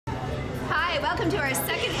Hi, welcome to our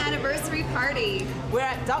second anniversary party. We're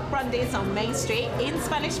at Doc Brundy's on Main Street in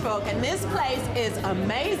Spanish Fork, and this place is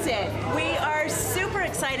amazing. We are super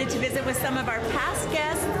excited to visit with some of our past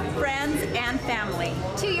guests, friends, and family.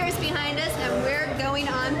 2 years behind us, and we're going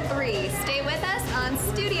on 3. Stay with us on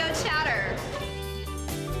Studio Chatter.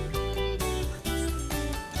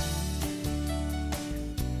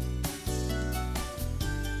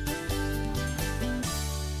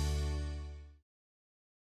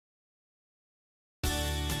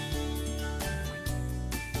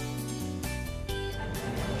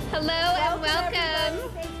 Hello and welcome.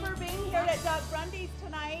 Thanks for being here at Doc Brundy's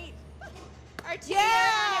tonight. Our 2-year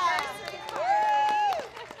anniversary party.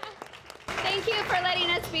 Thank you for letting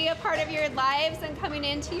us be a part of your lives and coming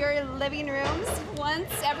into your living rooms once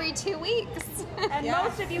every 2 weeks. And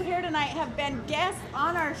most of you here tonight have been guests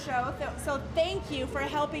on our show, so thank you for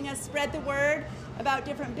helping us spread the word about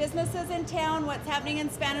different businesses in town, what's happening in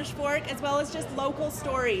Spanish Fork, as well as just local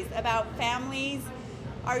stories about families,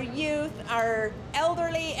 our youth, our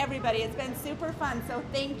elderly, everybody. It's been super fun, so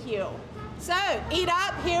thank you. So, eat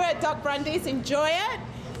up here at Doc Brundy's, enjoy it,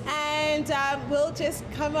 and we'll just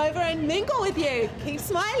come over and mingle with you. Keep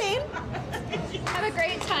smiling. Have a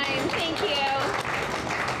great time. Thank you.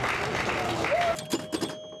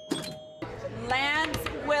 Lance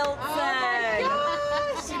Wilson. Oh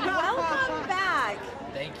my gosh. Welcome back.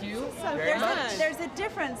 Thank you So very much. there's a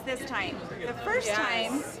difference this time. The first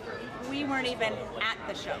time, we weren't even at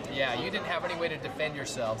the show. Yeah, you didn't have any way to defend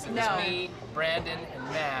yourselves. It was No. me, Brandon, and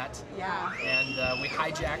Matt. Yeah. And we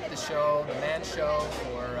hijacked the show, the Man Show,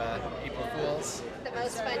 for April Fools. The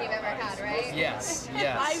most fun you've ever had, right? Yes,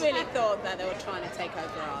 yes. I really thought that they were trying to take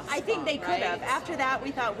over us. I think they could have. After that,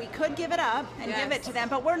 we thought we could give it up and give it to them,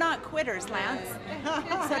 but we're not quitters, Lance.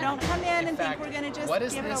 So don't come in and fact, think we're going to just what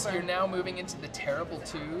is give this? it over. You're now moving into the terrible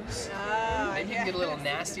twos. Maybe you can get a little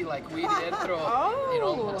nasty like we did. Throw a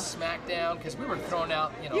little smack down, because we were throwing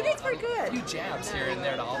out, You guys were good. a few jabs here and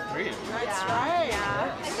there to all three of you. That's right.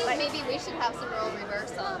 Yeah. I think maybe we should have some role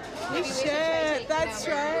reversal. Maybe we should should. try taking That's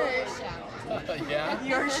over right. your show. Yeah,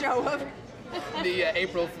 Your show of the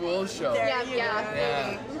April Fool's show. Yeah, you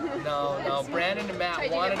yeah. No, Brandon and Try Matt to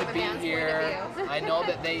get wanted from to a be man's point here. of view. I know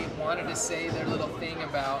that they wanted to say their little thing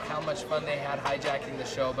about how much fun they had hijacking the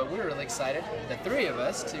show, but we were really excited, the three of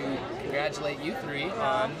us, to congratulate you three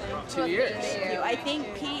on 2 years. I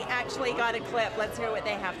think Pete actually got a clip. Let's hear what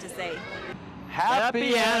they have to say.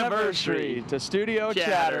 Happy anniversary to Studio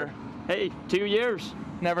Chatter. Hey, 2 years.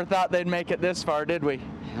 Never thought they'd make it this far, did we?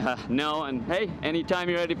 No, and hey, anytime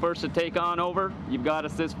you're ready for us to take on over, you've got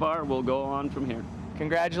us this far, we'll go on from here.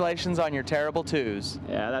 Congratulations on your terrible twos.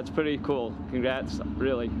 Yeah, that's pretty cool. Congrats,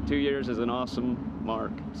 really. 2 years is an awesome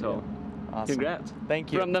mark, so Awesome. congrats.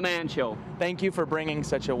 Thank you. From the Man Show. Thank you for bringing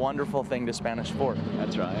such a wonderful thing to Spanish Fork.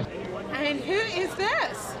 That's right. And who is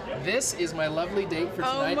this? This is my lovely date for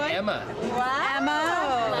tonight, Emma,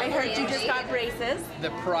 Emma, I heard you just got braces.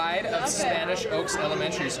 the pride of Spanish Oaks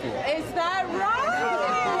Elementary School. Is that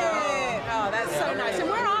right? Oh, that's so nice. And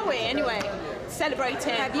where are we anyway?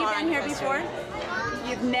 Celebrating. Have you our been here anniversary. before?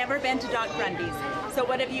 You've never been to Doc Brundy's. So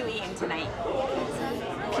what have you eaten tonight?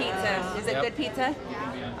 Pizza. Is it Yep. good pizza?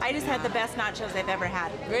 I just had the best nachos I've ever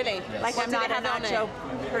had. Really? Like, What I'm do not they a have on it?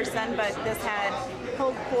 nacho person, but this had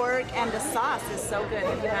pulled pork, and the sauce is so good.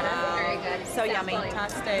 Have you had it? Very good. So yummy.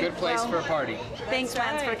 Fantastic. Good place for a party. Thanks,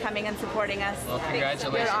 Lance, for right. coming and supporting us. Well,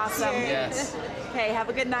 congratulations. You're awesome. Yes. Okay, have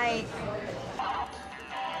a good night.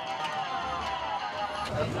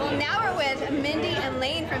 Well, now we're with Mindy and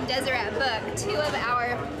Lane from Deseret Book, 2 of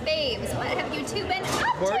our faves. What have you 2 been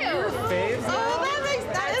up to? faves? Oh,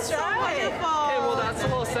 that is so wonderful. Okay, well that's the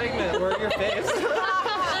whole segment. We're your faves.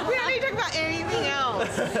 We don't need to talk about anything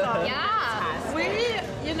else. Yeah.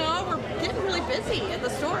 We're getting really busy in the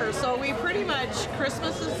store, so we pretty much,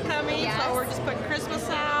 Christmas is coming, Yes. so we're just putting Christmas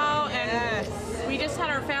out, and we just had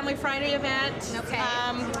our Family Friday event, Okay.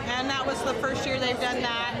 and that was the first year they've done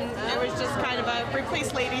that, and it was just kind of a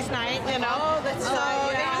replace ladies night, you know. Oh, that's so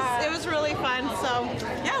right, it was really fun. So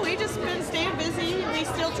yeah, we just been staying busy. We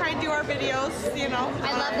still try and do our videos, you know.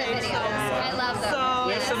 I love the videos. I love them. So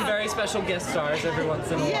We have some very special guest stars every once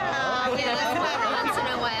in a while. yeah. Once in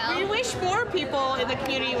a while. We wish more people in the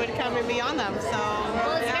community would come and be on them. So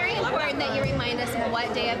Well, it's very important that you remind us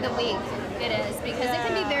what day of the week it is, because it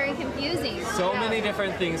can be very confusing. So many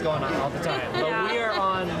different things going on all the time. But we are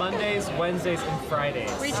on Mondays, Wednesdays, and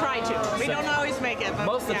Fridays. we try to. We don't always make it, but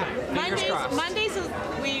Most of the yeah. time. Fingers crossed. Mondays is,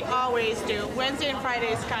 we always do. Wednesday and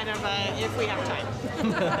Friday is kind of if we have time.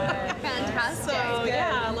 Fantastic. So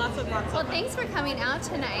yeah, lots of. Well, thanks for coming out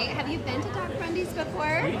tonight. Have you been to Doc Brundy's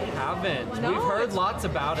before? We haven't. We've heard lots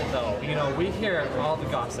about it though. You know, we hear all the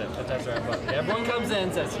gossip that that's right. But everyone comes in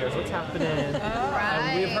and says, "Here's what's happening."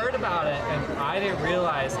 And we've heard about it, and I didn't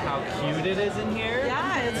realize how cute it is in here.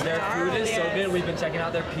 Yeah, it's their food is so good. We've been checking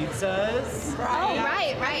out their pizzas. Oh,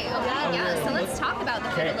 right. Okay, yeah. So let's talk about the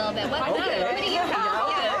food a little bit. What do you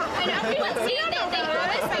have? I know everyone see they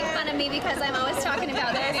always make fun of me because I'm always talking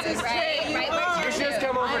about their food, right? Where's your food?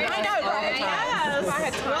 Come over. I know, right? Yes.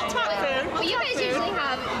 We'll talk food. Well, you guys usually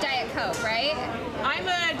have Diet Coke, right? I'm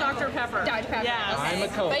a Dr. Pepper. Dr. Pepper. Yes. I'm a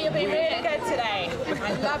Coke. But you'll be really good today.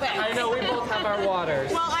 I love it. I know we both have our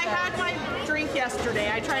waters. Well, I had my drink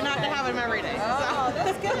yesterday. I try not to have them every day. Oh,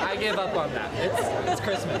 that's good. I give up on that. It's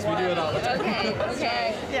Christmas. We do it all the time.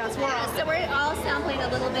 Okay. Yes, we're all. So we're all sampling a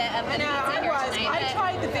little bit of the pizza here tonight. I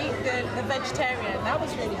tried the vegetarian. That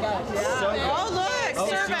was really good. So good. Oh, look,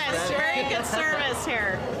 service. Very good service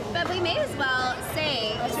here. But we may as well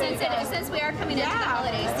say, since we are coming into the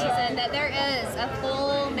holiday season, that there is a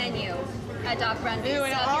full menu at Doc Brundy. So if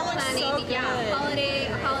you're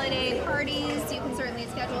planning, holiday parties, you can certainly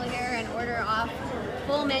schedule here and order off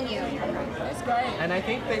full menu. That's great. And I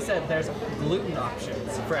think they said there's gluten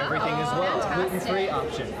options for everything as well. Gluten-free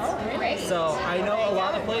options. Great. So I know a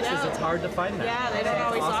lot of places it's hard to find that. Yeah, they don't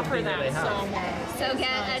always awesome offer thing that. they have. So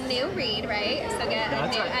get a new read, right? So get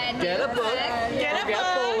That's right. a new Get a book. Get a Get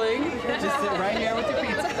book. bowling. Just sit right here with your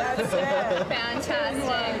pizza.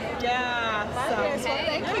 Fantastic. Yeah.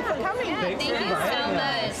 Okay. Thank you for coming. Yeah, Thanks thank for you so inviting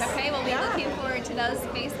much. us. Okay, we'll be looking forward to those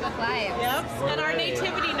Facebook Lives. Yep. And our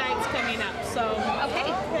nativity night's coming up. So.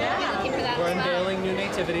 Okay, we'll be looking for that We're as well. unveiling new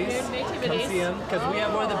nativities. New nativities. Come see them because we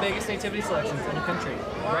have one of the biggest nativity selections in the country,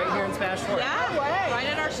 right here in Spanish Fork. Yeah, right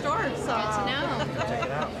at our store. So. Good to know. Check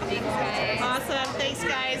it out. Thanks, guys. Awesome. Thanks,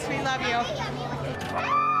 guys. We love you.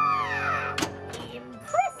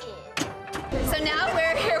 So now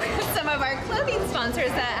we're here with some of our clothing sponsors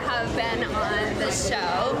that have been on the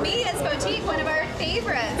show. Mia's Boutique, one of our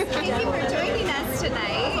favorites. Thank you for joining us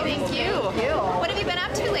tonight. Thank you. What have you been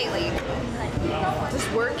up to lately?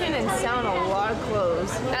 Just working and selling a lot of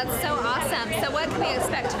clothes. That's so awesome. So what can we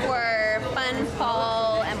expect for fun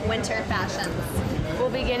fall and winter fashions? We'll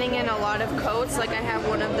be getting in a lot of coats, like I have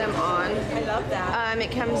one of them on. I love that. It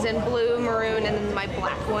comes in blue, maroon, and then my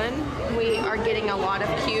black one. We are getting a lot of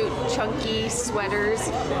cute, chunky sweaters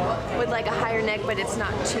with like a higher neck, but it's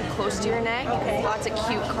not too close to your neck. Lots of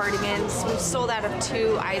cute cardigans. We've sold out of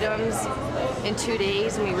 2 items in 2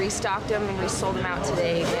 days, and we restocked them and we sold them out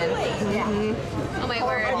today again. Oh my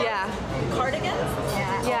word. Yeah.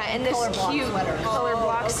 Cardigans? Yeah, and this cute color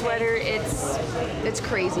block sweater, it's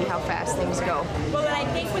crazy how fast things go. Well, and I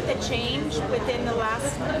think with the change within the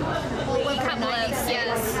last week, Couple of,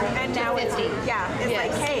 yes. and now it's it's Yes.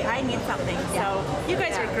 like, hey, I need something. So you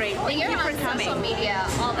guys are great. Well, Thank you're you for on coming. social media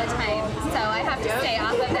all the time, so I have to stay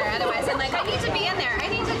off of there. Otherwise, I'm like, I need to be in there. I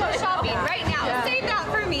need to go shopping right now. Save that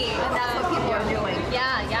for me. And that's what people are doing. Yeah.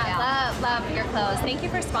 Love your clothes. Thank you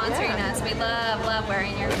for sponsoring us. We love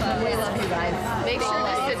wearing your clothes. We love you guys. Make sure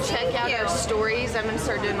just to check out our stories. I'm going to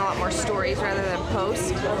start doing a lot more stories rather than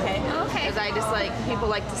post. Okay. Because I just like, people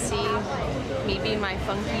like to see me be my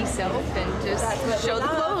funky self and just show the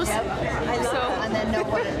clothes. I love it. And then know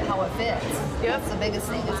how it fits. Yep. That's the biggest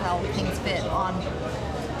thing is how things fit on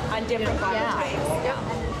different body types. Yep.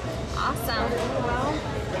 Awesome.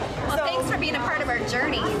 Well, thanks for being a part of our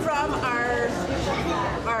journey. From our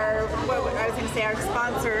what I was going to say, our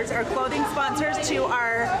sponsors, our clothing sponsors, to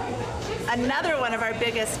another one of our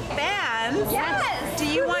biggest fans. Yes. Do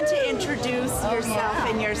you want to introduce yourself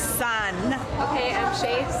and your son? Okay, I'm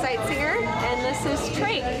Shay Sightseer, and this is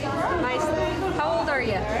Trey. How old are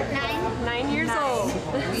you? 9 years old.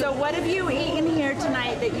 So what have you eaten here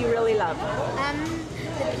tonight that you really love?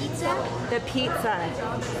 The pizza. The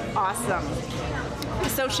pizza. Awesome.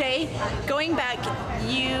 So Shay, going back,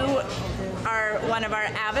 you are one of our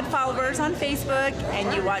avid followers on Facebook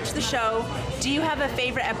and you watch the show. Do you have a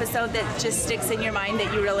favorite episode that just sticks in your mind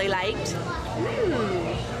that you really liked?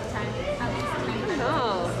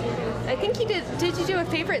 Oh, I think you did. Did you do a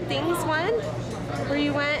favorite things one? Where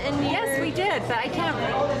you went and Yes, we did, but I can't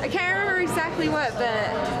remember exactly what,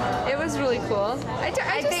 but it was really cool.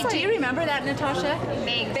 do you remember that, Natasha?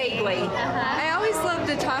 Vaguely. I always loved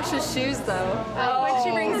Natasha's shoes though. When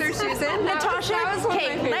she brings her shoes in. Natasha, that was one of my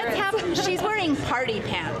favorites. she's wearing party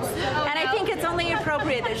pants. And I think it's only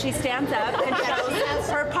appropriate that she stands up and shows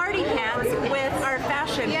her party pants with our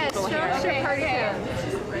fashion people show here. us your party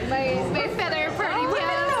pants. My feather party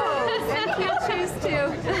pants. And cute shoes too.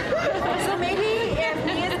 So maybe if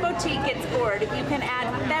Mia's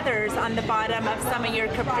on the bottom of some of your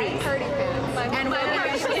capris. Party pants. And we'll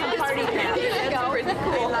get some party pants. That's pretty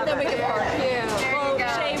cool. And then we can party. Well,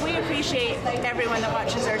 Shay, we appreciate everyone that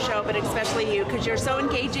watches our show, but especially you, because you're so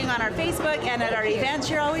engaging on our Facebook and at our events.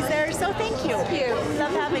 You're always there, so thank you. Thank you.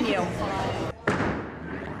 Love having you.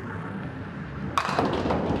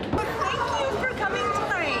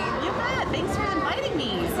 Thanks for inviting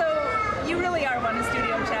me. So, you really are one of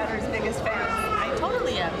Studio Chatter's biggest fans. I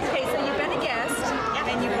totally am. Okay, so you've been a guest,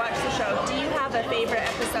 and you've watched the show. Do you have a favorite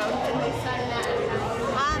episode?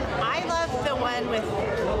 I love the one with,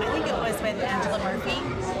 I think it was with Angela Murphy,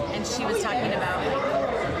 and she was talking about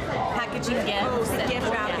packaging gifts. The gift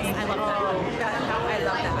wrapping. Yes, I love that. I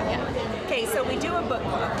love that. Yeah. Okay, so we do a book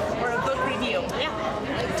club, or a book review. Yeah.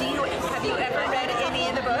 Have you ever read any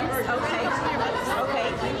of the books? Okay. Okay.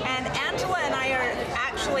 And Angela and I are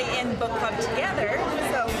actually in book club together,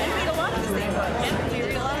 so we read a lot of the same books. Yeah, we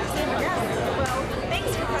read a lot of the same books. Yeah. Well,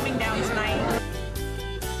 thanks for coming down tonight.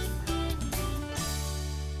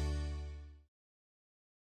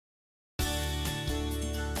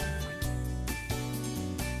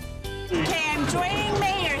 Okay, I'm joining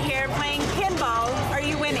Mayor here playing pinball. Are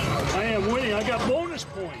you winning? I am winning. I got bonus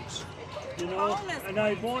points, you know, Bonus and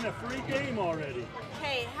I won a free game already.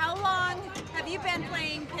 Okay, how long have you been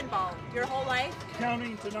playing pinball? Your whole life?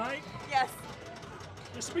 Counting tonight, Yes.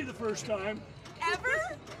 this will be the first time.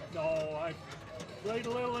 Ever? No, I played a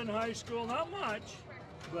little in high school, not much,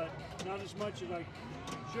 but not as much as I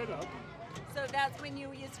should have. So that's when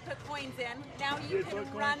you used to put coins in. Now you Did can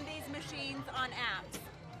put run coins? these machines on apps.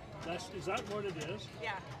 Is that what it is?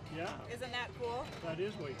 Yeah. Yeah, Isn't that cool? that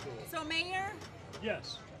is way cool. So Mayor,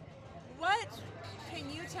 Yes. what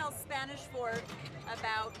can you tell Spanish Fork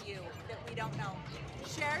about you that we don't know?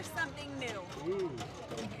 Share something new. Ooh,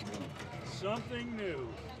 something new.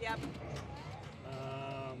 Yep.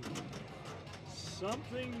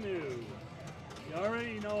 Something new. You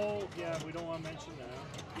already know, yeah, we don't want to mention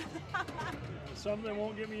that. Something that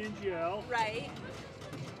won't get me in jail. Right.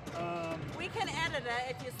 We can edit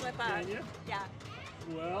it if you slip up. Can you? Yeah.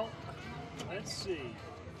 Well, let's see.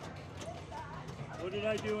 What did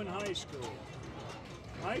I do in high school?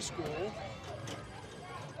 High school,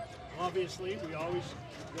 obviously, we always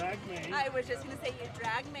dragged Maine. I was just going to say you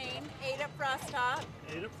drag Maine, ate at Frost Top.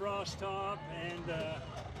 Ate at Frost Top and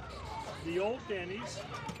the old Denny's.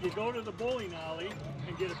 You go to the bowling alley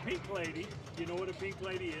and get a pink lady. You know what a pink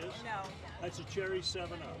lady is? No. That's a cherry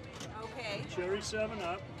 7-Up. Okay. Cherry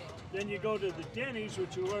 7-Up. Then you go to the Denny's,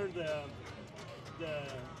 which is where the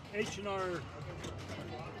H&R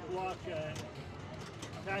Block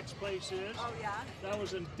tax place is. Oh yeah. That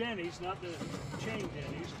was in Denny's, not the chain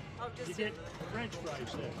Denny's. Oh, just you get French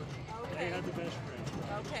fries there. Okay. They had the best French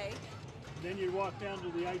fries. Okay. Then you walk down to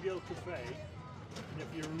the Ideal Cafe. If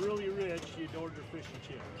you're really rich, you'd order fish and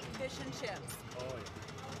chips. Fish and chips. Oh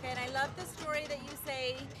yeah. Okay, and I love the story that you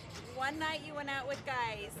say one night you went out with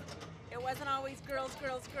guys. It wasn't always girls,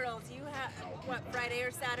 girls, girls. You had, what, Friday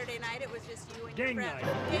or Saturday night? It was just you and Gang your friends.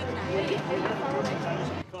 night. Gang night. That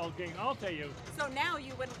used to be called gang. I'll tell you. So now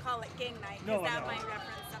you wouldn't call it gang night, No, because that no. might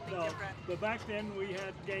reference something No, different. but back then we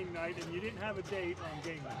had gang night, and you didn't have a date on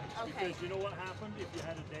gang night. Okay. Because you know what happened if you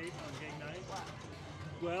had a date on gang night?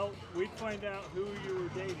 Well, we'd find out who you were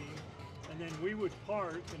dating, and then we would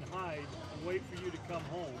park and hide and wait for you to come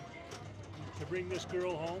home to bring this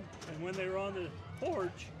girl home. And when they were on the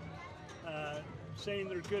porch saying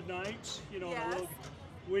their good nights, you know, Yes.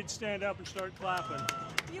 we'd stand up and start clapping.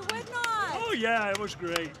 You would not. Oh yeah, it was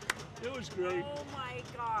great. It was great. Oh my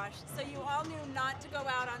gosh. So you all knew not to go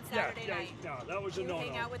out on Saturday night. No, that was a You no-no.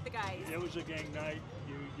 hang out with the guys. It was a gang night.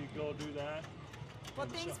 You go do that. Well,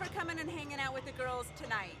 And thanks so- for coming and hanging out with the girls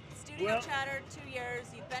tonight. Studio Well- Chatter, 2 years.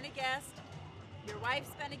 You've been a guest. Your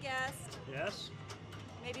wife's been a guest. Yes,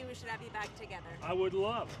 Maybe we should have you back together. I would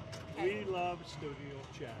love. Okay. We love Studio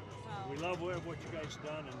Chatter. Well- We love what you guys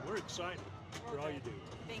done, and we're excited for all you do.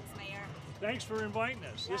 Thanks, Mayor. Thanks for inviting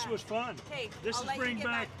us. This Yeah. was fun. Okay, This I'll is let you bring get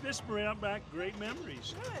back. back. This bring back great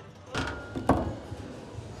memories. Good.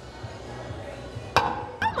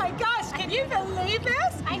 Oh my gosh, can you believe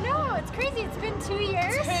this? I know, it's crazy. It's been 2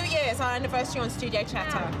 years. 2 years, our anniversary on Studio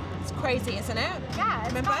Chatter. Yeah. It's crazy, isn't it? Yeah, it's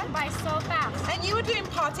Remember? gone by so fast. And you were doing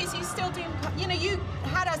parties, you still doing, you know, you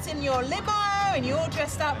had us in your limo and you all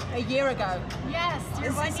dressed up a year ago. Yes, your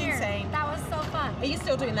This 1 is year. insane. That was so fun. Are you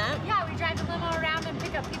still doing that? Yeah, we drive the limo around and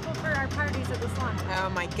pick up people for our parties at the salon. Oh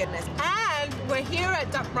my goodness. And we're here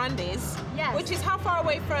at Brundy's, Yes. which is how far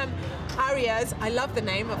away from Aria's. I love the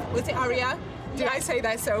name of, was it Aria? Did I say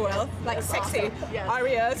that so well? Like sexy. awesome. Yes.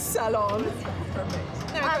 Aria's Salon.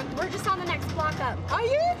 We're just on the next block up. Are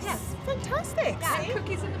you? Yes. Fantastic. Yeah. See?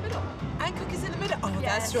 cookies in the middle. And cookies in the middle. Oh,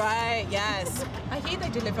 that's right. Yes. I hear they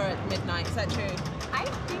deliver at midnight. Is that true? I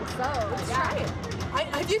think so. Let's try it.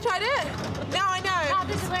 Have you tried it? No, I know. Not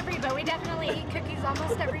the delivery, but we definitely eat cookies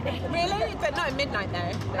almost every day. Really? But not at midnight,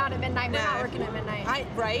 though. Not at midnight. No. We're not working at midnight.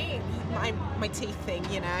 Right? My teeth thing,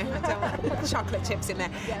 you know. I don't want chocolate chips in there.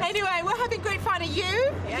 Yes. Anyway, we're having great fun. Are you?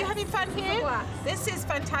 Yes. Are you having fun here? This is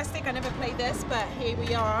fantastic. I never played this, but here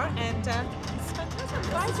we are, and it's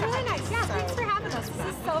fantastic. It's really nice. Yeah, thanks for having us. This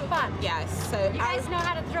is so fun. Yes. So you guys know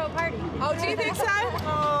how to throw a party. Oh, do you think so?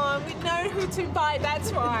 Oh, we know who to buy.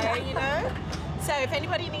 That's why, you know. So if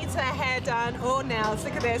anybody needs their hair done or nails,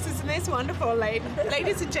 look at this. Isn't this wonderful,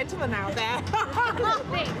 ladies and gentlemen out there?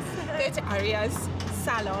 Thanks. Go to Aria's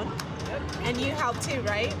salon. Yep. And you help too,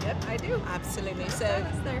 right? Yep, I do. Absolutely. So.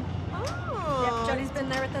 There. Oh. Yep, Jodi's been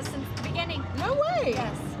there with us since the beginning. No way.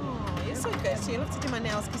 Yes. Oh, you're so good. So you'll have to do my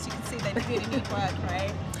nails because you can see they really need work,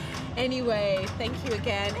 right? Anyway, thank you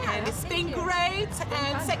again, and it's been great.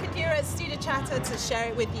 And second year at Studio Chatter to share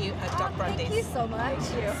it with you at Doc Brundy's. Thank you so much.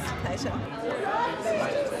 Pleasure.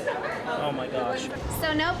 Oh my gosh.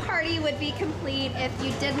 So no party would be complete if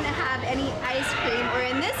you didn't have any ice cream, or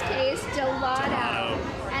in this case, gelato.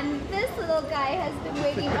 And this little guy has been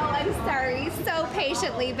waiting, oh, I'm sorry, so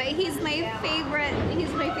patiently, but he's my favorite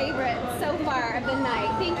so far of the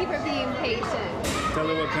night. Thank you for being patient. Tell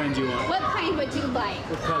her what kind you want. What kind would you like?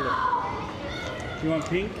 What color? You want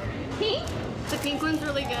pink? Pink? The pink one's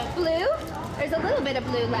really good. Blue? There's a little bit of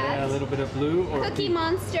blue left. Yeah, a little bit of blue or Cookie pink.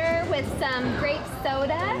 Monster with some grape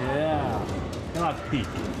soda. Yeah. Not pink.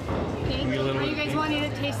 Pink? Are you guys wanting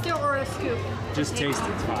to taste it or a scoop? Just taste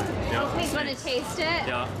it, it's fine. Yeah. Okay, you want to taste it?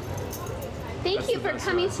 Yeah. Thank you for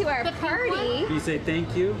coming to our party. Can you say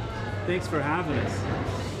thank you? Thanks for having us.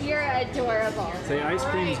 You're adorable. Say ice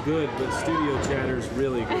cream's good, but Studio Chatter's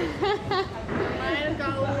really good. Mine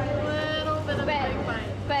got a little bit of a big bite.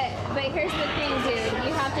 But here's the thing, dude.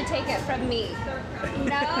 You have to take it from me.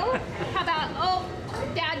 No? How about, oh,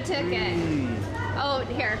 Dad took it. Oh,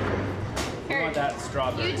 here. I want that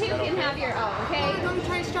strawberry. You two can have your own, okay? You want to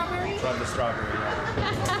try strawberry? Love the strawberry,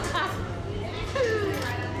 yeah.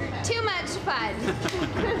 Too much fun.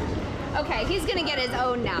 Okay, he's gonna get his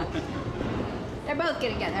own now. They're both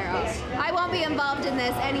gonna get their own. I won't be involved in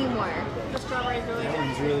this anymore. The strawberry's really good. That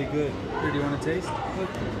one's really good. Here, do you want to taste?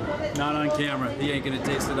 Not on camera. He ain't gonna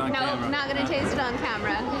taste it on camera. No, not gonna taste it on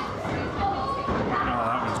camera. Oh,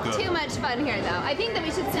 that one's good. Too much fun here, though. I think that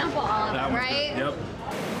we should sample all of them, right? Yep.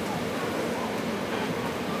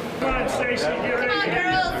 Come on, Stacy, get ready. Come on,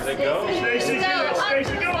 girls. There they go. Stacy, go.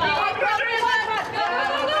 Stacy, go.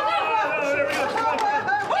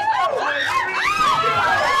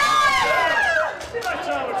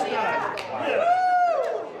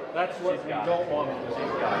 That's what we don't want to see.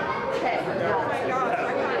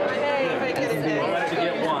 I'll let you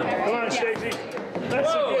get one. Come on, Stacy. That's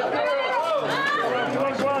a good girl. Come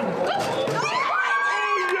on, come on. Oh,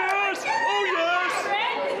 yes! Oh, yes!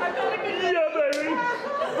 Yeah, baby.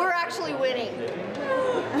 We're actually winning.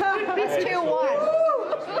 It's 2-1.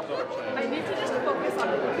 I need to just focus on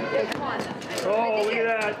it. Come on. Oh, look at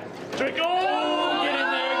that. Trick. Oh! Get in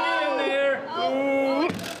there, get in there. Ooh.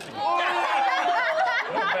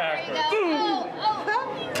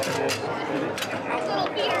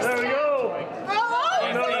 There we go. Oh,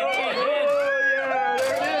 no, no. Oh, yeah, there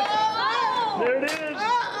it is. There it is.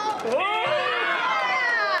 Oh!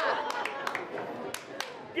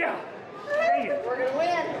 Yeah. Dang it. We're going to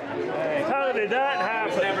win. How did that He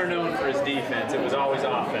happen? was never known for his defense. It was always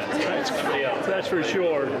offense, right? Somebody else. That's for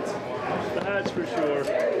sure. That's for sure.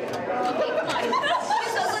 Okay, come on.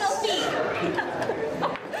 Use those little feet.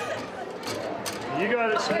 You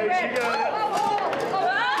got it, Stace. You got it.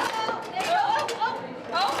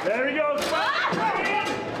 There we go. Come on.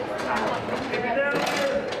 Keep it down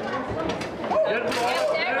here. Get the ball.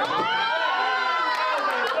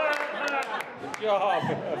 Good job.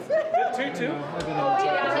 Good 2-2. Two.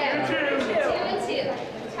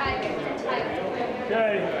 Tiger.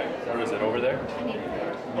 Okay. Or is it over there?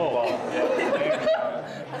 Oh.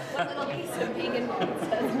 One little piece of vegan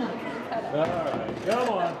pizza is not going to cut it. All right. Come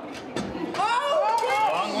on.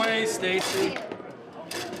 Long way, Stacy.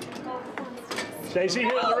 Stacy,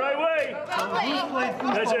 hit it the right way.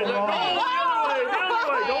 That's it. The other way.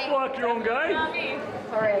 Don't block your own guy.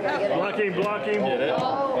 Sorry, I gotta get it. Block him. Get it.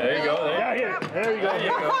 There you go. Yeah, hit it. There you go. There you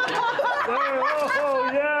go. Oh,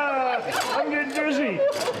 yeah. I'm getting dizzy.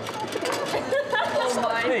 Hey, get that out of the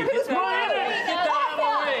way.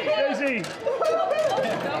 Stacy.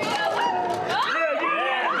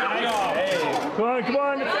 Yeah. Come on, come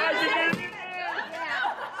on.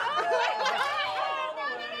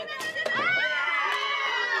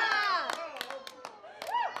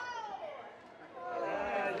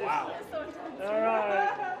 Wow. All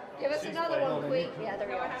right. Give us another one, Queen. Yeah, there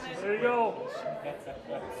we go. There you go.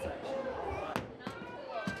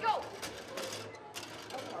 Go.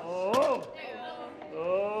 Oh.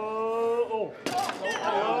 Oh.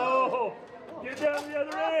 Oh. Get down the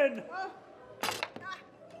other end.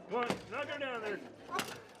 Come on, knock her down there.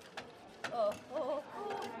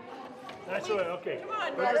 That's the way, okay.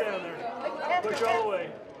 Put her down there. Push her all the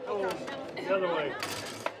way. Oh, the other way.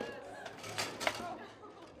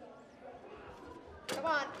 Come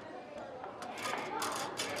on.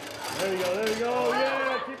 There you go, there you go.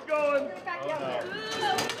 Yeah, keep going.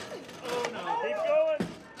 Oh no, keep going.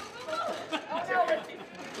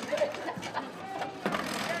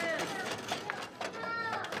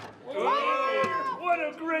 Oh, what a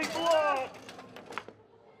great block.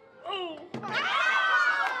 Oh.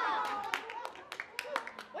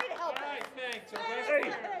 Hey,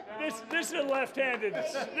 this is a left-handed.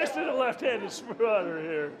 This is a left-handed spotter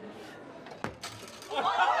here.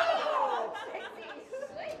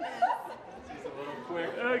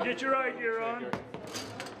 Get your right gear on.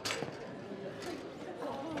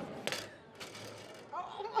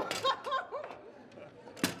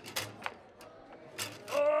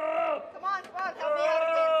 Oh! Come on, help me out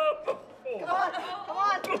again. Come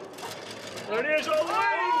on. There it is, all the way.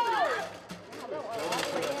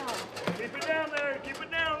 Keep it down there. Keep it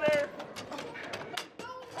down there.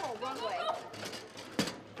 Oh, wrong way.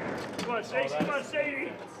 Come on, Stacey. Come on,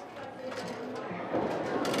 Stacey.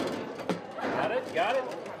 Got it? Got it?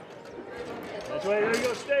 That's right. There you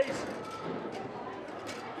go, Stace.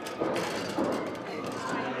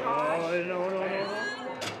 Oh, no.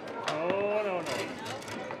 Oh, no. Okay,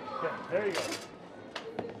 there you go.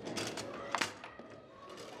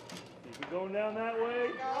 Keep it going down that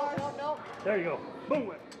way. No. There you go.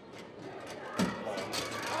 Boom.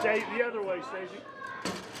 Stay the other way, Stacey.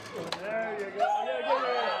 There you go. Yeah, get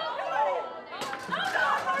there.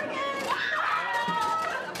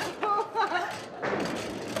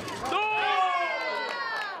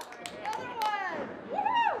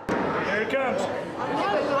 Here it comes. You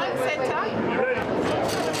ready?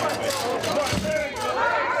 Come on, there you go.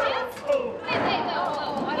 Oh.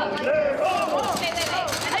 There. Oh.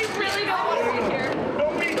 I really don't want to be here.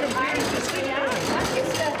 Don't be confused. Just sit down. I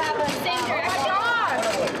used to have a same direction.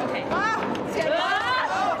 Okay.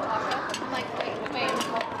 I'm like, wait.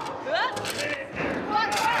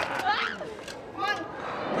 Come on.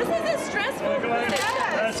 This isn't stressful.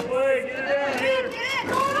 That's the way. Get it down here.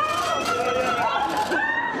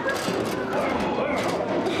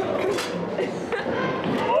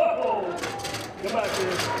 Whoa! Come back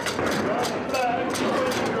here. Come back.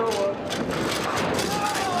 Go up.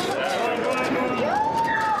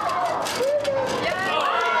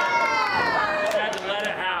 Had to let it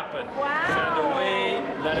happen. Wow. Had to wait,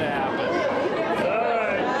 let it happen. All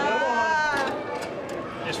right, come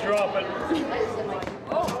on. Just drop it.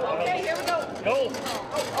 Oh, okay, here we go. Go.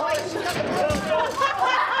 Oh, wait, she's got the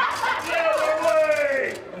The other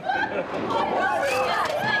way.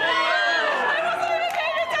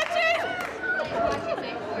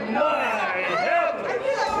 My heavens.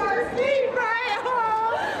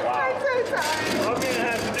 I'm so sorry. I'm going to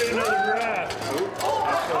have to do another draft. Come on.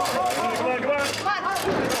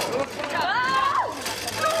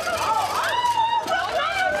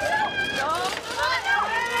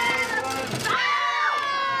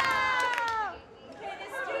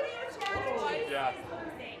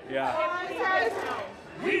 Yeah.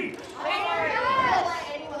 Yeet.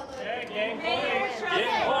 Yeah, game points.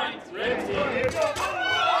 Game points. Red team. Here we go.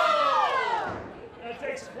 That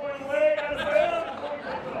takes the point away. Out of bounds.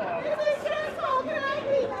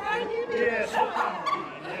 Yes.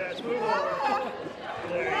 Yes, move over.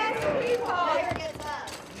 There you go.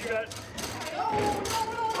 You got.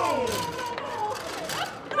 Boom.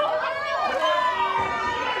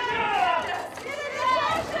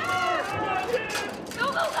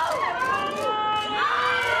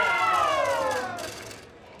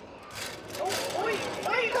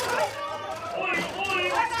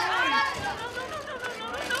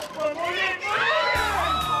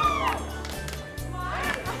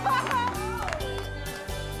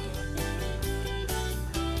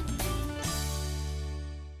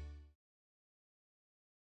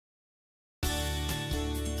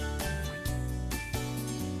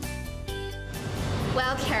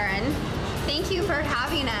 Well, Karen, thank you for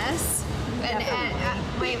having us and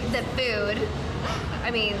the food.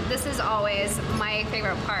 I mean, this is always my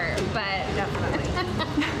favorite part, but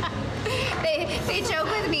they joke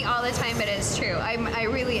with me all the time, but it's true. I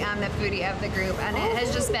really am the foodie of the group, and it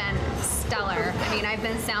has just been stellar. I mean, I've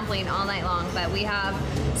been sampling all night long, but we have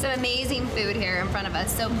some amazing food here in front of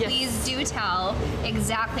us. So please do tell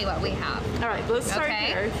exactly what we have. All right, let's start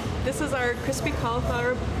here. This is our crispy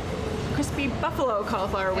buffalo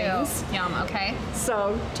cauliflower wings. Ew, yum, okay.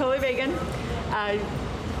 So totally vegan,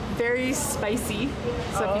 very spicy.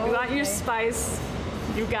 So if you want your spice,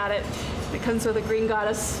 you got it. It comes with a green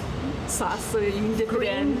goddess sauce, so you can dip it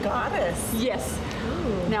in. Green goddess? Yes.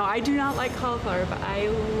 Ooh. Now I do not like cauliflower, but I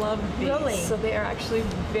love these. Really? So they are actually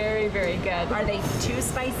very, very good. Are they too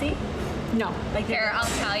spicy? No. Like here, I'll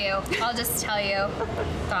tell you. I'll just tell you.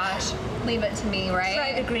 Gosh, leave it to me, right?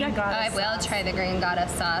 Try the green goddess I will try the green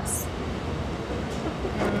goddess sauce.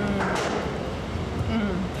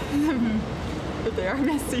 But they are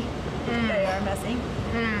messy. They are messy?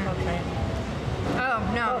 Okay. Oh,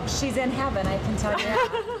 no. Oh, she's in heaven, I can tell you that.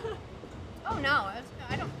 Oh, no.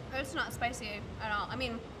 It's not spicy at all. I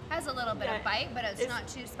mean, it has a little bit of bite, but it's not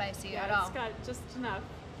too spicy at all. It's got just enough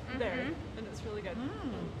there, and it's really good.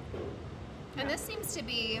 And this seems to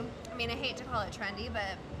be, I mean, I hate to call it trendy,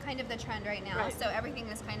 but kind of the trend right now. Right. So everything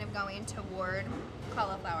is kind of going toward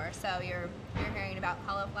cauliflower. So you're hearing about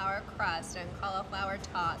cauliflower crust and cauliflower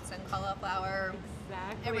tots and cauliflower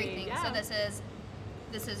everything. Yeah. So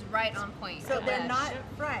this is right on point. So they're not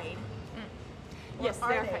fried? Yes,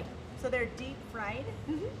 they are fried. So they're deep fried?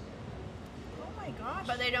 Oh my gosh.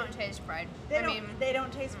 But they don't taste fried. They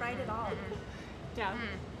don't taste fried at all. Yeah.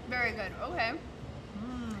 Very good. Okay.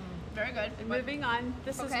 Very good. And moving on,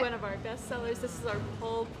 this is one of our best sellers. This is our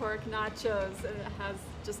pulled pork nachos, and it has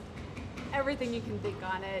just everything you can think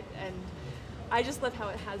on it. And I just love how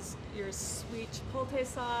it has your sweet chipotle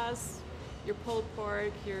sauce, your pulled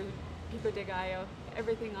pork, your pico de gallo,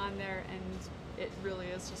 everything on there, and it really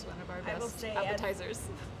is just one of our best appetizers.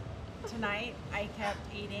 Tonight, I kept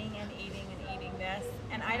eating and eating and eating this,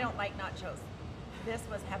 and I don't like nachos. This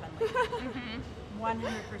was heavenly. 100%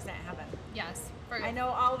 heaven. Yes. I know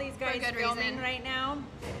all these guys good filming reason. right now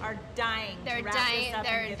are dying They're to wrap dying. this up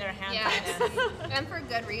and get their hands yes. on this. And for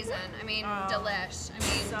good reason. I mean, delish. I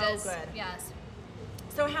mean, so good. Yes.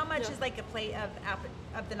 So how much is like a plate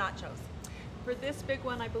of the nachos? For this big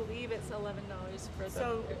one, I believe it's $11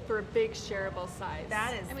 for a big shareable size.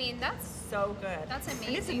 That is. I mean, that's so good. That's amazing.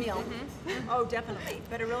 And it's a meal. Oh, definitely,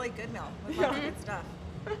 but a really good meal with lots of good stuff.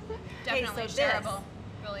 Definitely so shareable.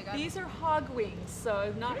 Really good. These are hog wings,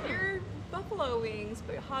 so not your buffalo wings,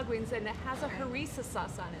 but hog wings, and it has a harissa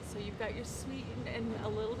sauce on it. So you've got your sweet and a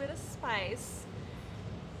little bit of spice,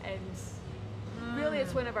 and really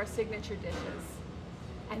it's one of our signature dishes.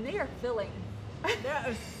 And they are filling. That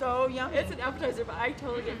is so yummy. It's an appetizer, but I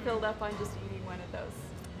totally get filled up on just eating one of those.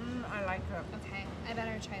 I like it. Okay, I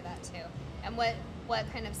better try that too. And what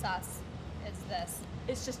kind of sauce is this?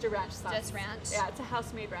 It's just a ranch sauce. Just ranch? Yeah, it's a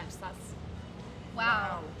house-made ranch sauce.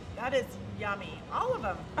 Wow. That is yummy. All of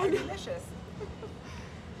them are delicious.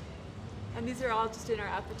 And these are all just in our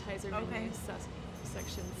appetizer menu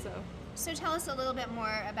section. So tell us a little bit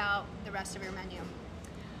more about the rest of your menu.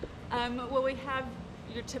 Well, we have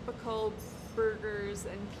your typical burgers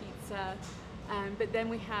and pizza, but then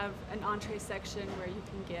we have an entree section where you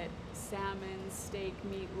can get salmon, steak,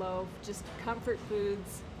 meatloaf, just comfort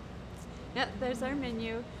foods. Yeah, there's our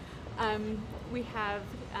menu. We have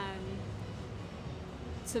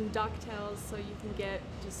some docktails, so you can get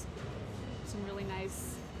just some really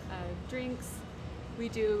nice drinks. We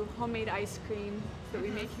do homemade ice cream that we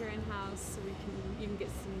make here in-house, so you can get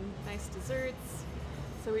some nice desserts.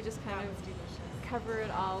 So we just kind of cover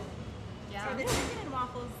it all. Yeah. So the chicken and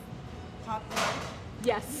waffles popular?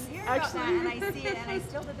 Yes. You hear about that, and I see it, and I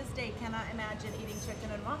still to this day cannot imagine eating chicken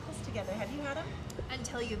and waffles together. Have you had them?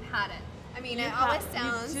 Until you've had it. I mean, it always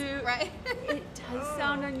sounds right. It does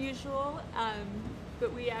sound unusual,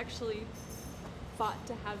 but we actually fought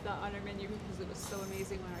to have that on our menu because it was so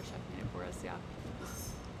amazing when our chef made it for us. Yeah.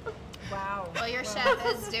 Wow. Well, your chef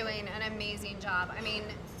is doing an amazing job. I mean,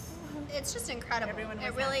 it's just incredible.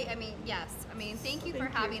 It really, I mean, yes. I mean, thank you for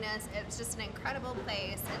having us. It's just an incredible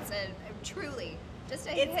place. It's truly just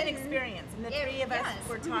a It's an experience, and the three of us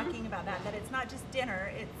were yes. talking about that it's not just dinner,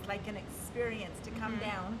 it's like an experience to come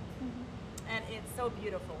down, and it's so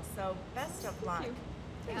beautiful. So best of luck.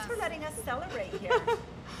 Thanks for letting us celebrate here.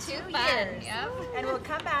 2 years. Yep. And we'll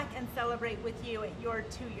come back and celebrate with you at your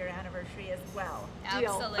 2-year anniversary as well.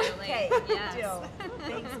 Absolutely. Okay, yes. deal.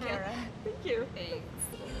 Thanks, Kara. Thank you. Thanks.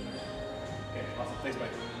 Okay, awesome. Thanks, bye.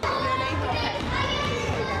 Oh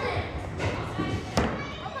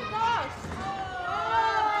my gosh!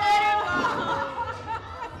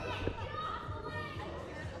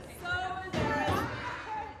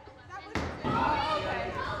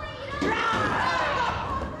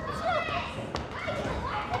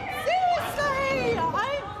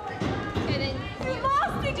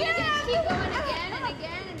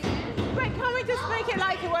 I just make it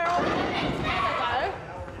like we're all together though?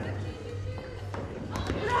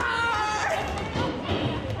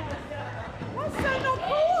 That's so not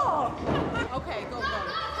cool. Okay, go.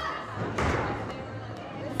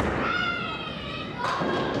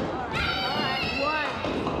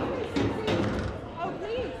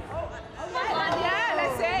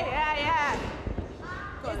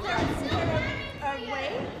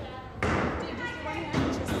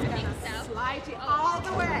 All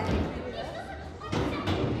the way.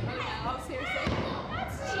 Oh, seriously?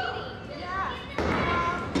 That's cheating. Yeah.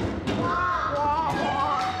 Wow.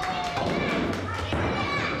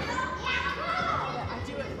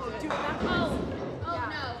 Do it now. Oh,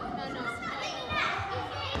 no.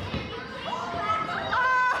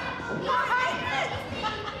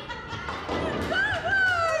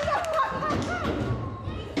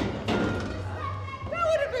 That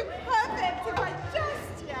would have been perfect if I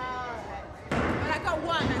just, But I got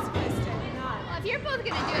one as opposed to none. Well, if you're both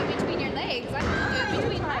going to do it between your legs, I'm going to do it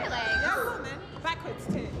between my legs. Yeah, come on then. Backwards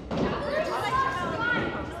too.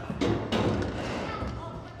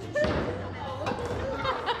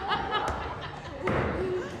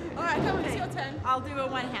 All right, come on, it's your turn. I'll do a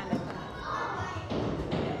one-handed.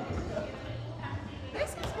 This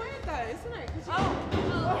is weird though, isn't it?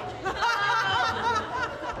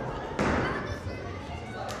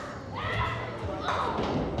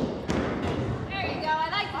 There you go. I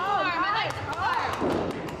like the form.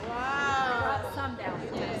 Wow. Got some down.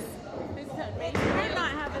 Yes. We're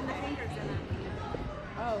not having the fingers in it.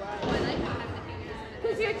 Oh, right. Oh, I like not having the fingers in it.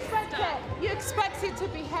 Because you expect it to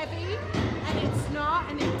be heavy, and it's not,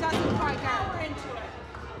 and it doesn't quite go into it.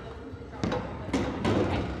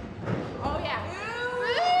 Oh yeah.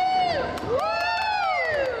 Woo!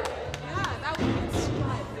 Yeah, that would be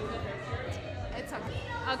straight. It's okay.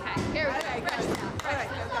 Okay, here we go. Okay, Fresh go. stuff. All right,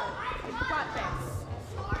 go. You got this.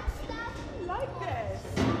 I like this.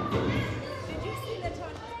 Did you see the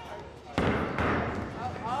time?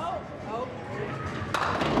 Oh.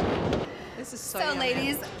 This is so yummy.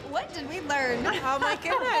 ladies, what did we learn? Oh my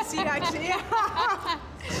goodness, you actually.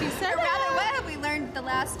 She said, or rather, what have we learned the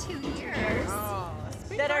last 2 years? Oh, that's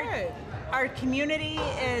been That good. our community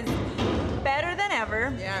is better than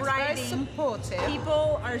ever, Yeah, it's thriving. very supportive.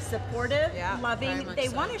 People are supportive, Yeah, very loving. much They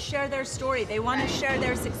so. want to share their story. They want to share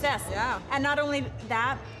their success. Yeah. And not only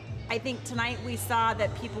that, I think tonight we saw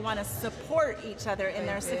that people want to support each other in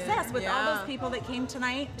their do. success with all Yeah. those people that came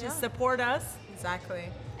tonight to Yeah. support us.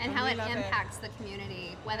 Exactly. And how we it love impacts the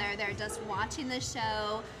community, whether they're just watching the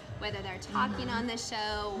show, whether they're talking on the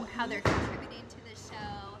show, how they're contributing to the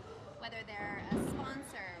show, whether they're a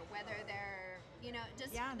sponsor, whether they're,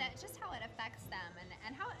 just how it affects them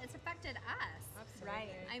and how it's affected us. Absolutely.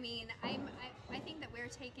 Right. I mean, I think that we're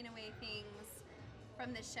taking away things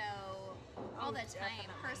from the show all the time,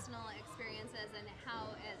 definitely. personal experiences and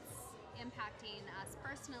how it's impacting us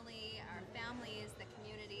personally, our families, the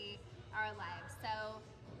community, our lives. So,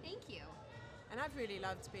 thank you. And I've really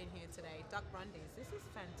loved being here today. Duck Brundy's. This is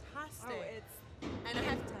fantastic. Oh, it's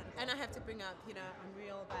and I have to bring up, I'm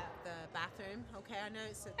real about the bathroom. Okay, I know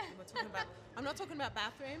we're talking about. I'm not talking about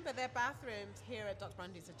bathroom, but their bathrooms here at Duck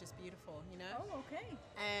Brundy's are just beautiful. Oh, okay.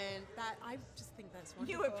 And that I just think that's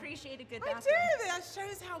wonderful. You appreciate a good I bathroom. do. That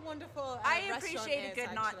shows how wonderful. I restaurant appreciate a is, good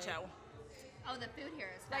actually. nacho. Oh, the food here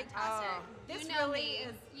is Like, fantastic. this you know really me.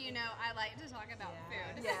 is- You know I like to talk about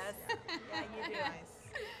food. Yes. Yeah, you do.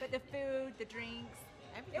 But the food, the drinks,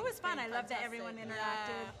 it was fun. I love that everyone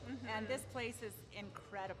interacted. Yeah. And this place is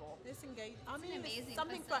incredible. This engage. I It's mean, an it's amazing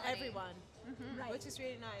something facility. for everyone, Right. which is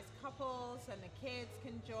really nice. Couples and the kids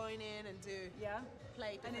can join in and do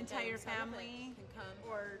play An different entire games. I love it. family Can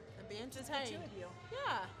come or and be just the entertained. 2 of you.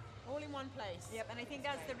 Yeah, all in one place. Yep, and I think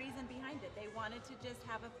that's the reason behind it. They wanted to just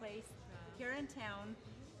have a place here in town,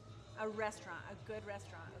 a restaurant, a good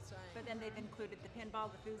restaurant. That's right. But then they've included the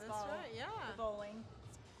pinball, the foosball, right, yeah. the bowling.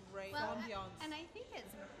 Great Well, ambiance. and I think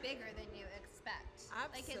it's bigger than you expect.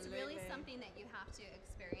 Like it's really Absolutely. something that you have to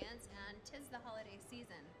experience, and 'tis the holiday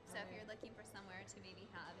season. So if you're looking for somewhere to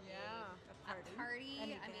maybe have a party,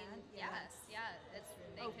 An I mean, event, yes,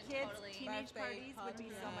 they can kids, totally. teenage Birthday parties would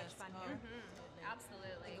be so much fun here.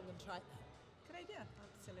 Absolutely. I'm gonna try that. Good idea.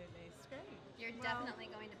 Absolutely, it's great. You're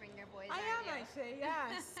definitely going to bring your boys. I aren't am you? actually,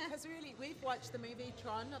 yes. Because really, we've watched the movie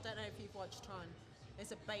Tron. I don't know if you've watched Tron.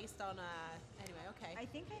 It's based on anyway, okay. I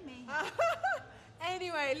think I may have.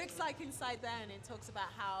 Anyway, it looks like inside there, and it talks about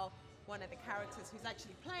how one of the characters who's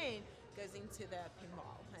actually playing goes into the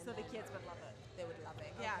pinball. And So the then kids would love it. They would love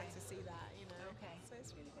it. Yeah, Okay. to see that, Okay. So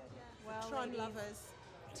it's really good, yeah. Well, Tron ladies, lovers.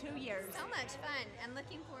 2 years. So much fun, and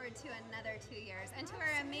looking forward to another 2 years, and to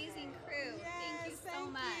our amazing crew. Thank you so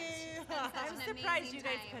much. you. It's been such an surprised amazing you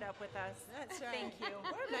guys time. put up with us. That's right. Thank you.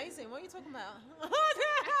 We're amazing. What are you talking about?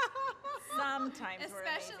 Sometimes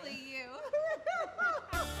Especially you.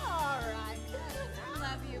 All right.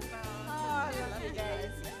 Love you both. Oh, I love you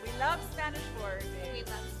guys. We love Spanish Fork. We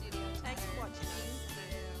love